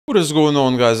What is going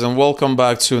on, guys, and welcome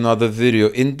back to another video.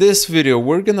 In this video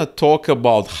we're gonna talk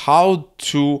about how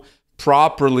to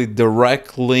properly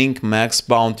direct link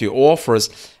Maxbounty offers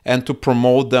and to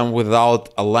promote them without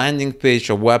a landing page,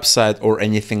 a website, or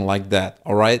anything like that.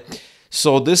 All right,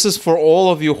 so this is for all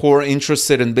of you who are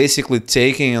interested in basically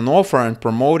taking an offer and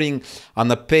promoting on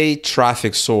a paid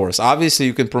traffic source. Obviously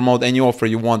you can promote any offer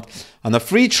you want on a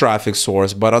free traffic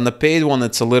source, but on the paid one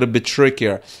it's a little bit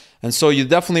trickier. And so you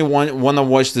definitely want to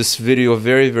watch this video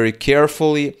very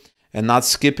carefully and not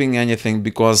skipping anything,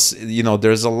 because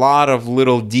there's a lot of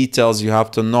little details you have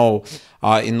to know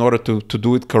in order to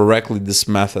do it correctly, this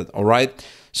method. All right,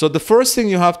 so the first thing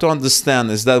you have to understand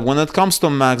is that when it comes to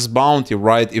Maxbounty,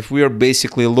 right, if we are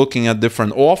basically looking at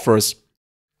different offers,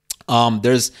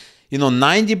 there's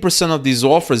 90% of these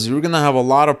offers, you're going to have a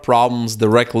lot of problems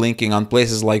direct linking on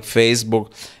places like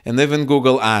Facebook and even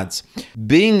Google Ads.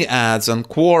 Bing Ads and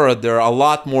Quora, they're a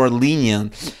lot more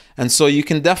lenient. And so you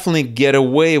can definitely get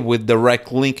away with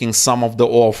direct linking some of the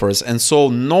offers. And so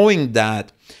knowing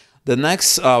that, the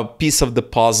next piece of the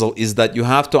puzzle is that you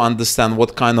have to understand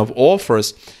what kind of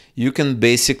offers you can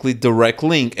basically direct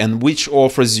link and which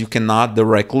offers you cannot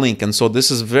direct link. And so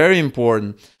this is very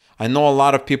important. I know a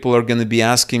lot of people are going to be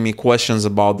asking me questions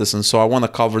about this, and so I want to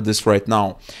cover this right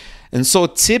now. And so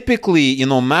typically,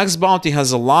 Maxbounty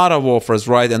has a lot of offers,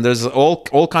 right? And there's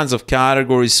all kinds of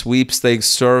categories: sweepstakes,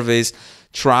 surveys,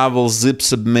 travel, zip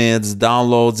submits,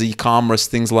 downloads, e-commerce,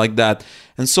 things like that.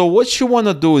 And so what you want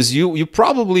to do is you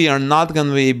probably are not going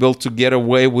to be able to get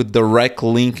away with direct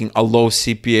linking a low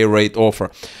CPA rate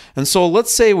offer. And so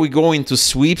let's say we go into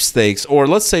sweepstakes, or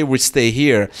let's say we stay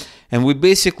here and we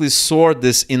basically sort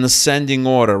this in ascending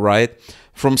order, right?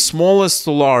 From smallest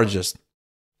to largest.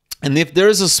 And if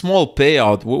there's a small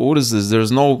payout, what is this?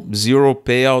 There's no zero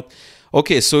payout.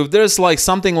 Okay, so if there's like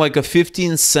something like a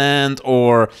 15 cent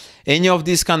or any of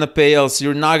these kind of payouts,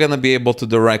 you're not going to be able to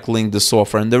direct link this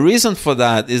offer. And the reason for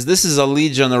that is this is a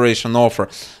lead generation offer.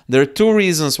 There are two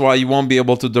reasons why you won't be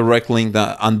able to direct link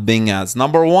that on Bing Ads.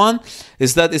 Number one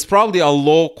is that it's probably a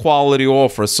low quality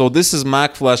offer. So this is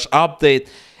MacFlash Update.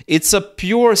 It's a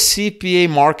pure CPA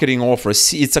marketing offer.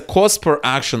 It's a cost per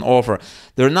action offer.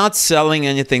 They're not selling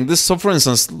anything. So for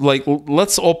instance, like,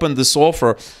 let's open this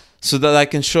offer so that I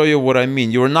can show you what I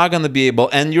mean. You're not going to be able,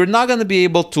 and you're not going to be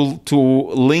able to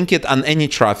link it on any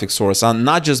traffic source, on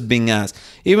not just Bing Ads,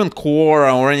 even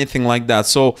Quora or anything like that.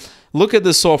 So look at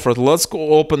this offer. Let's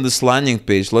go open this landing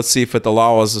page. Let's see if it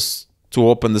allows us to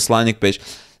open this landing page.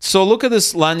 So look at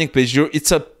this landing page.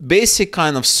 It's a basic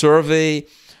kind of survey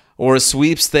or a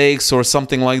sweepstakes or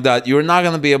something like that. You're not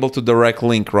going to be able to direct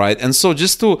link, right? And so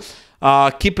just to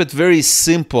keep it very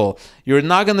simple, you're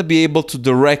not going to be able to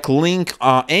direct link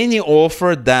any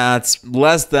offer that's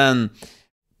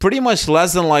pretty much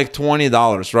less than like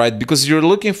 $20, right? Because you're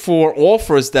looking for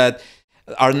offers that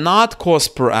are not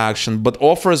cost per action, but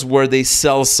offers where they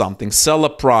sell something, sell a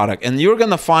product. And you're going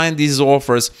to find these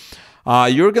offers,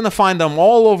 you're going to find them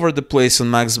all over the place on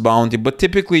Maxbounty, but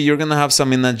typically you're going to have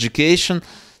some in education,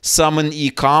 some in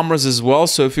e-commerce as well.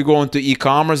 So if you go into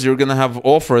e-commerce, you're going to have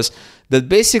offers that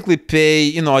basically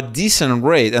pay, a decent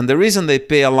rate. And the reason they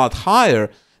pay a lot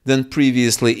higher than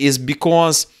previously is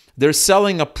because they're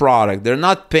selling a product. They're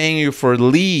not paying you for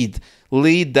lead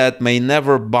that may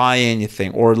never buy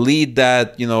anything, or lead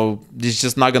that, is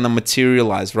just not going to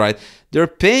materialize, right? They're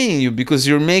paying you because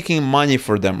you're making money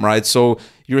for them, right? So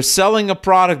you're selling a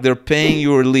product, they're paying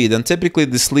your lead, and typically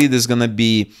this lead is going to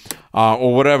be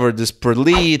or whatever, this per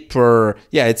lead,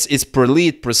 it's per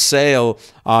lead, per sale.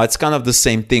 It's kind of the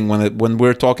same thing when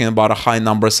we're talking about a high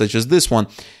number such as this one.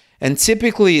 And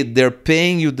typically they're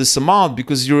paying you this amount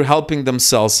because you're helping them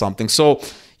sell something. So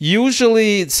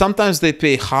usually, sometimes they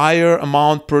pay higher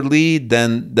amount per lead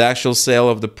than the actual sale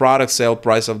of the product, sale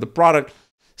price of the product.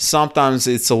 Sometimes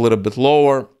it's a little bit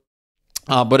lower.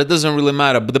 But it doesn't really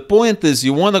matter. But the point is,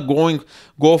 you want to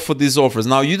go for these offers.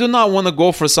 Now, you do not want to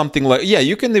go for something like,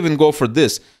 you can even go for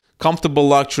this comfortable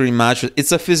luxury mattress.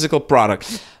 It's a physical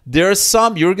product. There's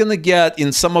some you're gonna get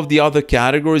in some of the other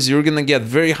categories. You're gonna get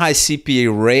very high CPA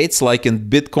rates, like in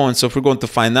Bitcoin. So if we're going to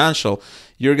financial,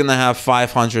 you're gonna have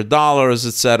 $500,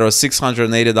 etc.,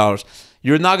 $680.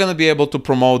 You're not going to be able to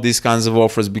promote these kinds of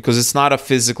offers because it's not a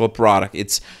physical product.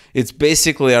 It's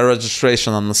basically a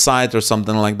registration on the site or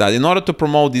something like that. In order to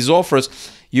promote these offers,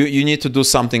 you need to do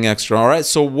something extra, all right?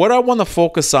 So what I want to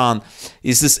focus on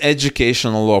is this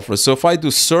educational offer. So if I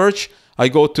do search, I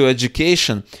go to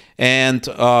education, and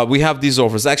we have these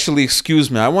offers. Actually, excuse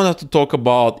me, I wanted to talk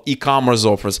about e-commerce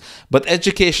offers, but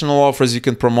educational offers, you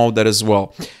can promote that as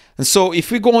well. And so if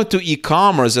we go into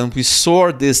e-commerce and we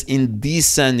sort this in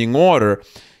descending order,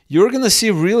 you're going to see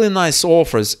really nice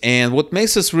offers. And what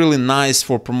makes this really nice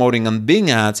for promoting on Bing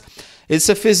ads, it's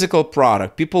a physical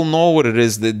product. People know what it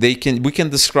is, that we can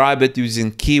describe it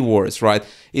using keywords, right?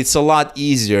 It's a lot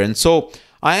easier. And so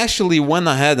I actually went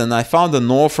ahead and I found an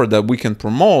offer that we can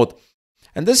promote.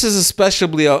 And this is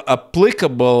especially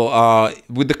applicable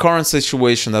with the current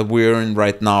situation that we're in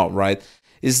right now, right?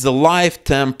 Is the Live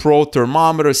Temp Pro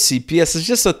Thermometer CPS. It's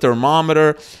just a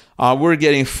thermometer. We're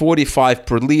getting 45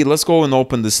 per lead. Let's go and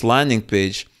open this landing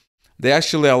page. They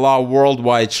actually allow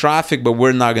worldwide traffic, but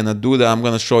we're not going to do that. I'm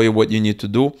going to show you what you need to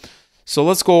do. So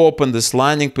let's go open this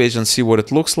landing page and see what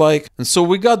it looks like. And so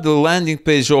we got the landing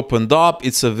page opened up.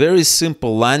 It's a very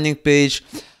simple landing page.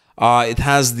 It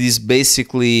has these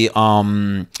basically,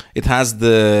 it has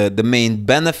the main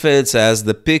benefits, it has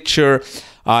the picture.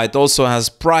 It also has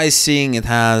pricing. It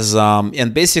has,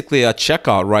 and basically a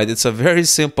checkout, right? It's a very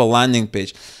simple landing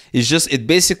page. It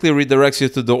basically redirects you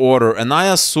to the order. And I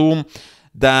assume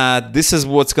that this is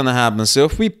what's going to happen. So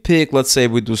if we pick, let's say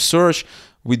we do search,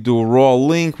 we do raw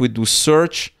link, we do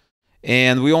search,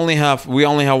 and we only have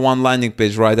one landing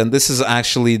page, right? And this is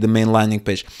actually the main landing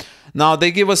page. Now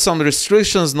they give us some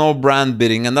restrictions, no brand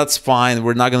bidding, and that's fine.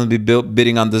 We're not going to be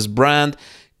bidding on this brand.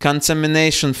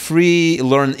 Contamination free,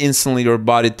 learn instantly your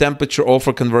body temperature,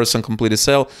 offer converts and complete a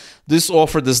sale. This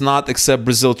offer does not accept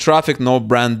Brazil traffic, no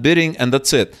brand bidding, and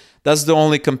that's it. That's the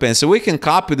only campaign. So we can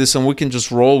copy this and we can just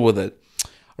roll with it.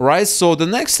 Right, so the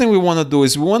next thing we want to do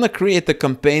is we want to create a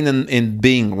campaign in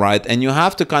Bing, right? And you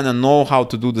have to kind of know how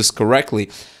to do this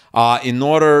correctly in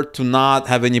order to not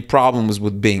have any problems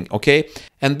with Bing, okay?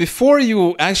 And before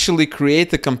you actually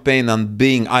create a campaign on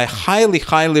Bing, I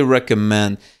highly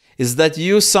recommend is that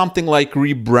you use something like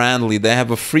Rebrandly. They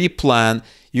have a free plan.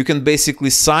 You can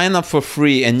basically sign up for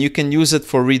free and you can use it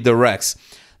for redirects.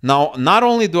 Now, not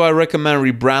only do I recommend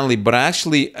Rebrandly, but I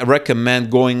actually recommend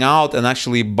going out and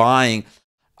actually buying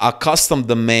a custom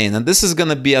domain. And this is going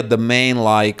to be a domain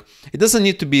like, it doesn't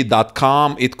need to be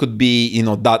 .com, it could be, you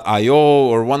know, .io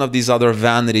or one of these other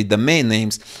vanity domain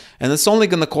names. And it's only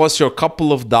going to cost you a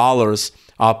couple of dollars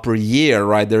per year,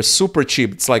 right? They're super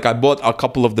cheap. It's like I bought a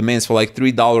couple of domains for like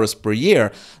 $3 per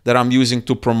year that I'm using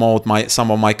to promote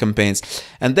some of my campaigns.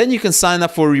 And then you can sign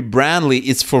up for Rebrandly.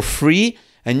 It's for free.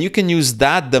 And you can use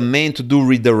that domain to do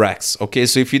redirects, okay?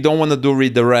 So if you don't want to do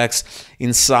redirects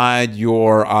inside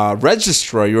your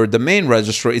registrar, your domain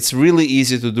registrar, it's really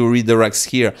easy to do redirects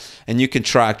here. And you can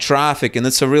track traffic, and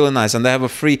it's a really nice. And they have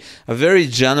a very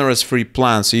generous free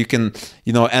plan. So you can,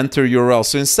 you know, enter URL.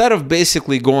 So instead of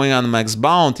basically going on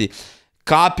Maxbounty,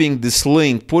 copying this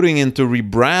link, putting into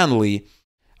Rebrandly,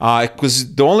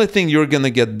 because the only thing you're going to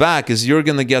get back is you're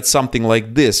going to get something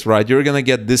like this, right? You're going to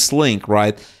get this link,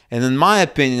 right? And in my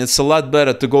opinion, it's a lot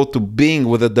better to go to Bing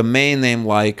with a domain name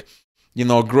like, you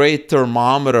know,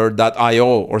 greatthermometer.io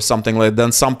or something like that,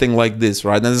 than something like this,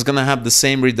 right? And it's going to have the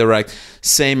same redirect,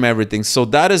 same everything. So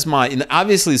that is and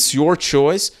obviously it's your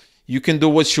choice. You can do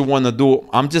what you want to do.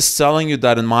 I'm just telling you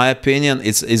that in my opinion,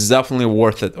 it's definitely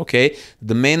worth it, okay?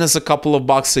 The domain is a couple of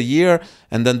bucks a year,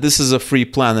 and then this is a free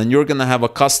plan, and you're gonna have a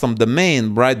custom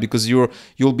domain, right? Because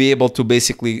you'll be able to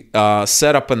basically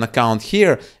set up an account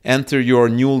here, enter your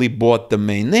newly bought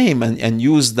domain name, and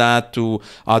use that to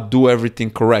do everything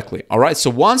correctly, all right? So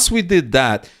once we did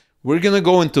that, we're going to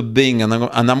go into Bing, and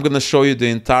I'm going to show you the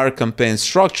entire campaign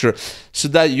structure so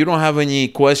that you don't have any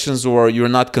questions or you're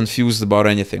not confused about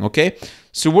anything, okay?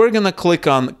 So we're going to click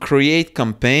on Create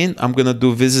Campaign. I'm going to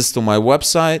do visits to my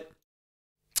website.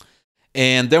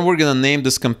 And then we're going to name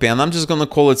this campaign. I'm just going to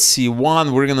call it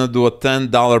C1. We're going to do a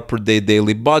 $10 per day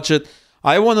daily budget.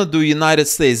 I want to do United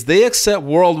States. They accept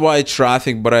worldwide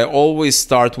traffic, but I always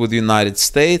start with United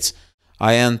States.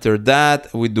 I enter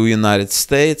that. We do United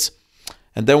States.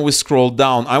 And then we scroll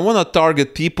down. I want to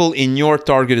target people in your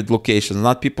targeted locations,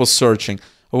 not people searching.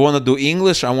 I want to do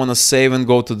English. I want to save and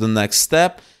go to the next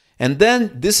step. And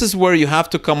then this is where you have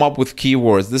to come up with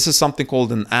keywords. This is something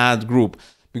called an ad group,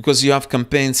 because you have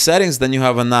campaign settings, then you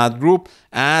have an ad group,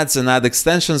 ads and ad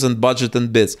extensions, and budget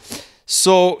and bids.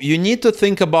 So you need to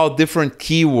think about different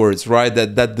keywords, right,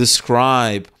 that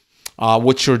describe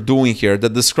what you're doing here,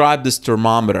 that describe this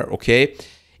thermometer, okay?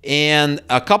 And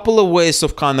a couple of ways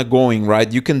of kind of going,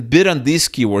 right? You can bid on these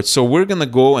keywords. So we're going to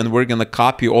go and we're going to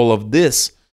copy all of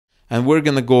this, and we're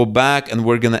going to go back and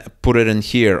we're going to put it in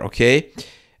here, okay?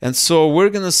 And so we're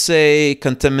going to say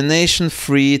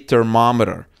contamination-free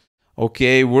thermometer,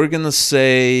 okay? We're going to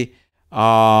say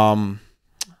learn,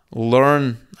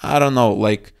 I don't know,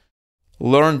 like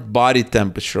learn body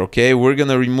temperature, okay? We're going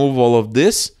to remove all of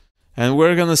this, and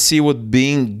we're going to see what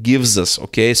Bing gives us,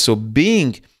 okay? So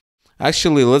Bing...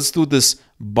 Actually, let's do this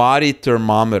body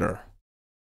thermometer.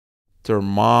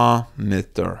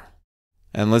 thermometer.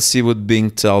 And let's see what Bing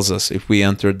tells us if we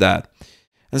enter that.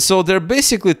 And so they're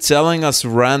basically telling us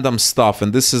random stuff.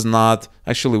 And this is not,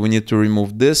 actually we need to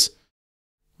remove this.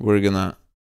 We're gonna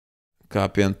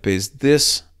copy and paste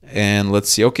this. And let's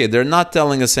see, okay, they're not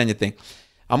telling us anything.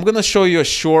 I'm gonna show you a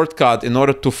shortcut in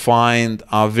order to find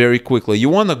very quickly. You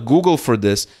wanna Google for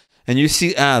this and you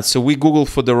see ads. So we Google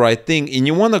for the right thing and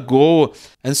you wanna go,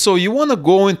 and so you wanna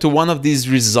go into one of these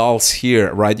results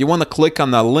here, right? You wanna click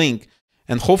on a link.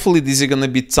 And hopefully these are going to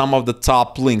be some of the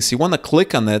top links. You want to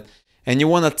click on it and you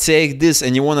want to take this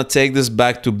and you want to take this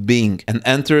back to Bing and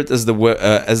enter it as the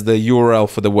URL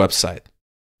for the website.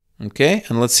 Okay,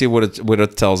 and let's see what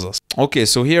it tells us. Okay,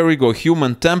 so here we go.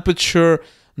 Human temperature,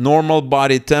 normal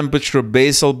body temperature,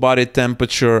 basal body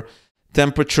temperature,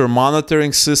 temperature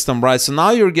monitoring system, right? So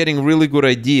now you're getting really good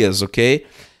ideas, okay?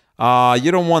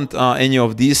 You don't want any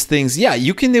of these things. Yeah,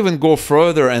 you can even go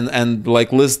further and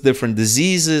like list different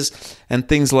diseases and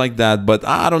things like that. But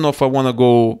I don't know if I want to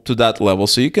go to that level.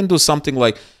 So you can do something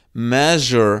like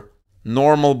measure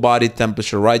normal body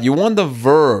temperature, right? You want the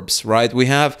verbs, right? We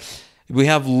have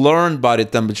learned body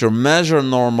temperature, measure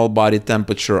normal body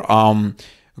temperature,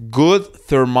 good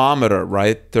thermometer,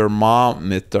 right?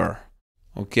 Thermometer.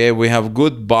 Okay, we have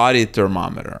good body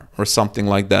thermometer or something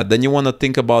like that. Then you want to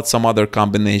think about some other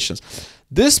combinations.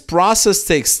 This process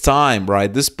takes time,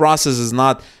 right? This process is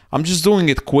not, I'm just doing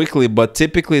it quickly, but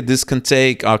typically this can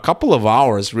take a couple of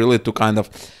hours really to kind of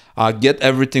get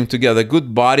everything together.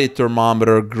 Good body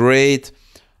thermometer, great,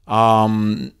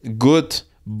 good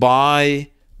body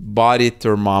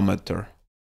thermometer.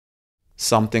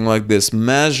 Something like this,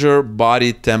 measure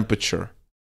body temperature.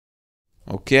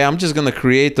 Okay, I'm just gonna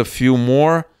create a few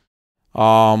more.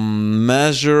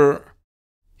 Measure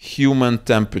human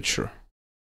temperature.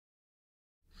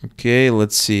 Okay,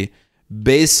 let's see.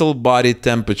 Basal body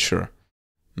temperature.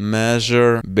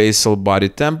 Measure basal body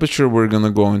temperature. We're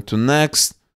gonna go into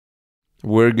next.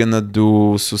 We're gonna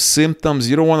do symptoms.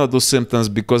 You don't want to do symptoms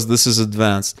because this is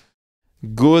advanced.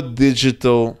 Good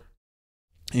digital.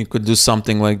 You could do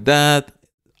something like that.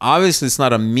 Obviously, it's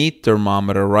not a meat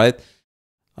thermometer, right?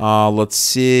 Let's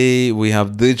see, we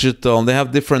have digital, they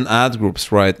have different ad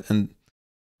groups, right? And,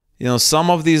 you know, some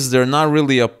of these, they're not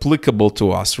really applicable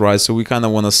to us, right? So we kind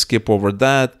of want to skip over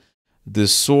that.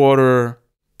 Disorder,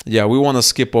 yeah, we want to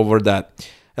skip over that.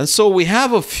 And so we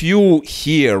have a few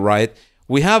here, right?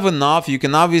 We have enough. You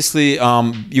can obviously,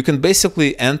 you can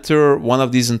basically enter one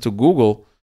of these into Google,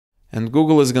 and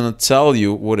Google is going to tell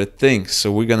you what it thinks.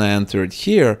 So we're going to enter it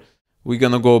here. We're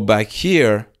going to go back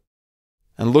here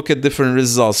and look at different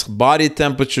results. Body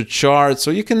temperature chart.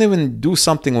 So you can even do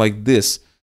something like this.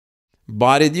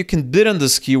 Body, you can bid on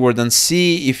this keyword and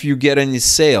see if you get any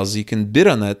sales. You can bid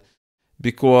on it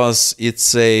because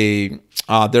it's a,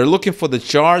 they're looking for the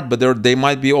chart, but they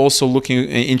might be also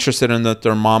interested in the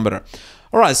thermometer.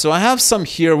 All right, so I have some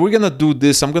here. We're going to do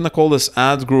this. I'm going to call this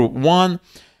ad group 1.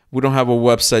 We don't have a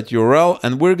website URL,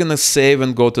 and we're going to save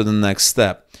and go to the next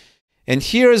step. And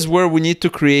here is where we need to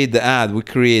create the ad. We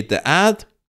create the ad.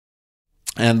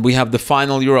 And we have the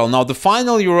final URL. Now, the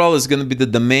final URL is going to be the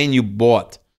domain you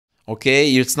bought. Okay?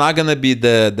 It's not going to be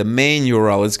the main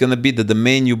URL. It's going to be the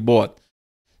domain you bought.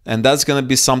 And that's going to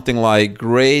be something like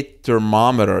great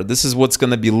thermometer. This is what's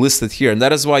going to be listed here. And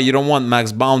that is why you don't want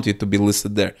Maxbounty to be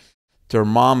listed there.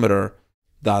 Thermometer.co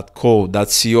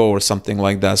or something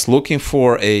like that. It's looking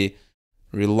for a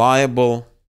reliable,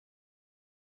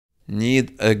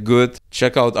 need a good,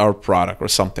 check out our product or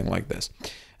something like this.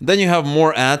 Then you have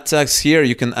more ad text here.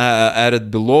 You can add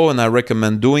it below, and I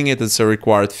recommend doing it. It's a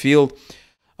required field.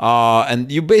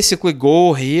 And you basically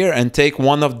go here and take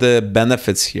one of the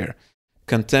benefits here.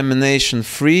 Contamination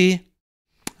free.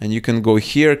 And you can go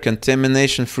here,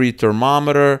 contamination free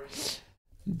thermometer.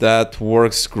 That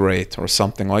works great, or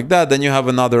something like that. Then you have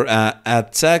another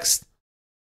ad text.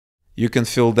 You can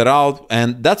fill that out.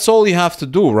 And that's all you have to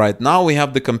do right now. We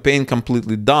have the campaign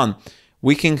completely done.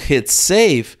 We can hit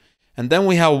save. And then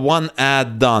we have one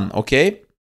ad done, okay?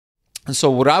 And so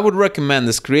what I would recommend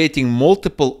is creating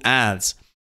multiple ads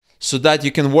so that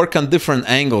you can work on different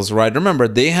angles, right? Remember,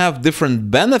 they have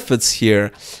different benefits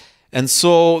here. And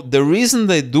so the reason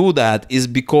they do that is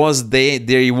because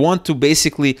they want to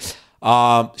basically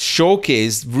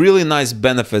showcase really nice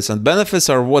benefits. And benefits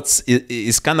are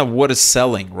is kind of what is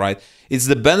selling, right? It's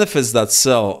the benefits that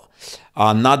sell,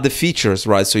 not the features,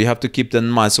 right? So you have to keep that in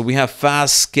mind. So we have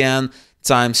fast scan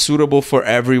time, suitable for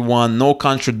everyone, no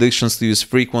contradictions to use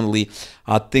frequently,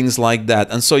 things like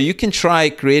that. And so you can try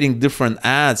creating different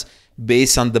ads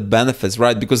based on the benefits,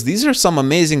 right? Because these are some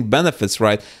amazing benefits,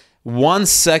 right? 1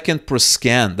 second per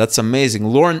scan, that's amazing.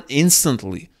 Learn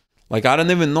instantly. Like, I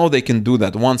don't even know they can do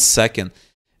that. 1 second.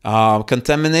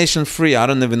 Contamination free. I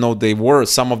don't even know they were.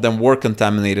 Some of them were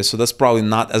contaminated, so that's probably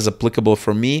not as applicable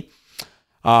for me.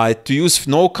 To use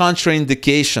no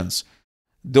contraindications.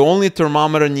 The only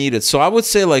thermometer needed. So I would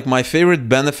say like my favorite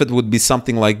benefit would be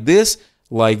something like this,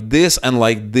 and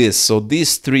like this. So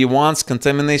these 3 ones,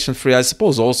 contamination free, I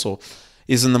suppose also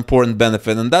is an important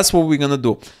benefit. And that's what we're going to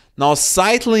do. Now,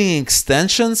 site link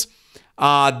extensions,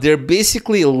 they're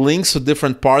basically links to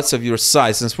different parts of your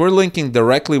site. Since we're linking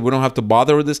directly, we don't have to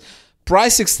bother with this.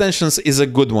 Price extensions is a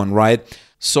good one, right?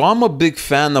 So I'm a big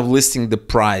fan of listing the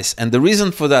price. And the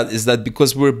reason for that is that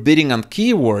because we're bidding on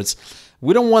keywords,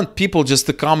 we don't want people just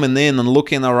to coming in and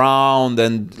looking around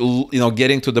and,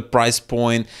 getting to the price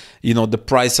point, the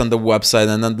price on the website,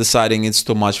 and then deciding it's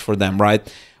too much for them, right?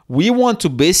 We want to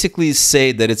basically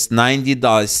say that it's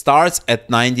 $90, starts at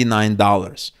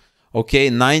 $99. Okay,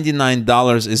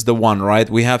 $99 is the one, right?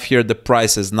 We have here the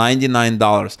price is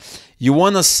 $99. You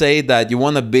want to say that, you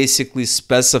want to basically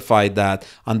specify that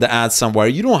on the ad somewhere.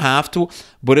 You don't have to,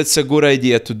 but it's a good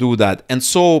idea to do that. And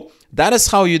so that is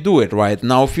how you do it, right?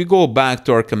 Now, if you go back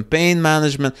to our campaign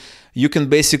management, you can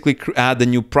basically add a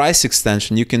new price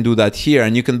extension. You can do that here,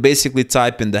 and you can basically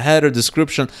type in the header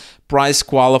description. Price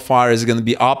qualifier is going to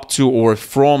be up to or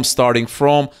from, starting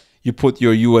from. You put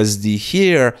your USD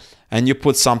here, and you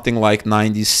put something like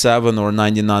 $97 or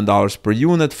 $99 per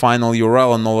unit, final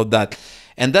URL, and all of that.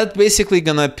 And that's basically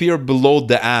going to appear below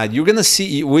the ad. You're going to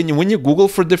see, when you Google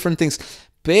for different things,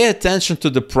 pay attention to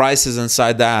the prices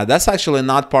inside the ad. That's actually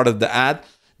not part of the ad.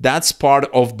 That's part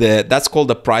of that's called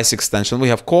the price extension. We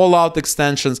have call out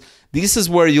extensions. This is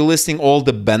where you're listing all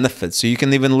the benefits. So you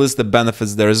can even list the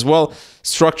benefits there as well.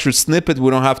 Structured snippet, we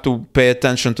don't have to pay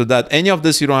attention to that. Any of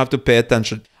this, you don't have to pay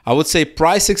attention. I would say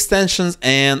price extensions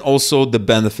and also the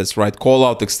benefits, right? Call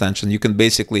out extension. You can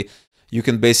basically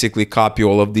copy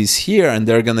all of these here, and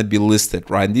they're going to be listed,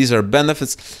 right? These are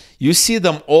benefits. You see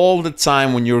them all the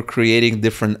time when you're creating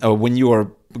different, when you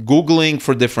are Googling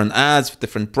for different ads,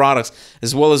 different products,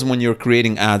 as well as when you're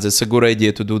creating ads. It's a good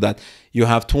idea to do that. You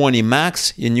have 20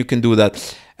 max, and you can do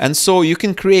that. And so you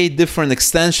can create different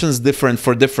extensions,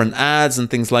 for different ads and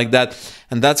things like that.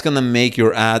 And that's going to make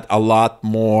your ad a lot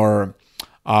more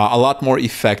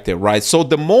effective, right? So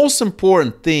the most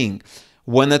important thing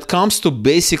when it comes to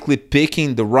basically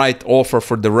picking the right offer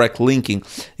for direct linking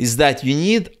is that you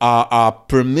need a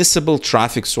permissible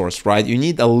traffic source, right? You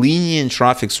need a lenient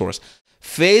traffic source.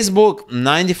 Facebook,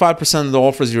 95% of the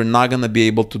offers you're not going to be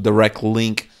able to direct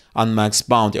link on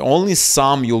Maxbounty. Only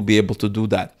some you'll be able to do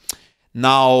that.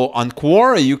 Now on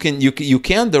Quora, you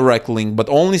can direct link, but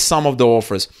only some of the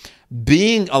offers.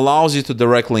 Bing allows you to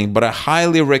direct link, but I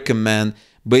highly recommend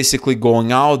basically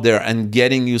going out there and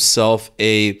getting yourself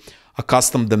a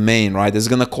custom domain, right? It's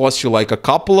going to cost you like a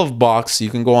couple of bucks. You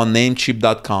can go on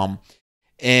namecheap.com,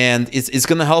 and it's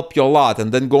going to help you a lot.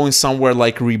 And then going somewhere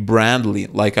like Rebrandly,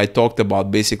 like I talked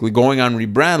about, basically going on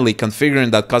Rebrandly,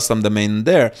 configuring that custom domain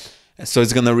there. So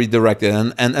it's going to redirect it.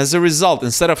 And as a result,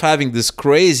 instead of having this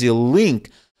crazy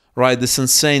link, right, this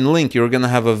insane link, you're going to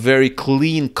have a very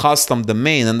clean custom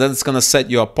domain, and then it's going to set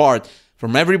you apart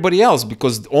from everybody else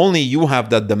because only you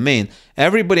have that domain.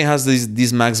 Everybody has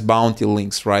these Maxbounty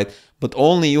links, right? But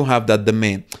only you have that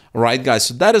domain. All right, guys,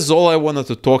 so that is all I wanted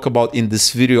to talk about in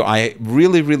this video. I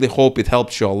really, really hope it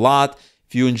helped you a lot.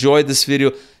 If you enjoyed this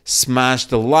video, smash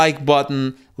the like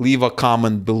button, leave a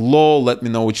comment below, let me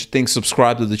know what you think,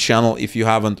 subscribe to the channel if you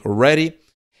haven't already.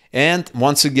 And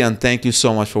once again, thank you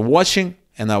so much for watching,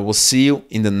 and I will see you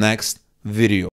in the next video.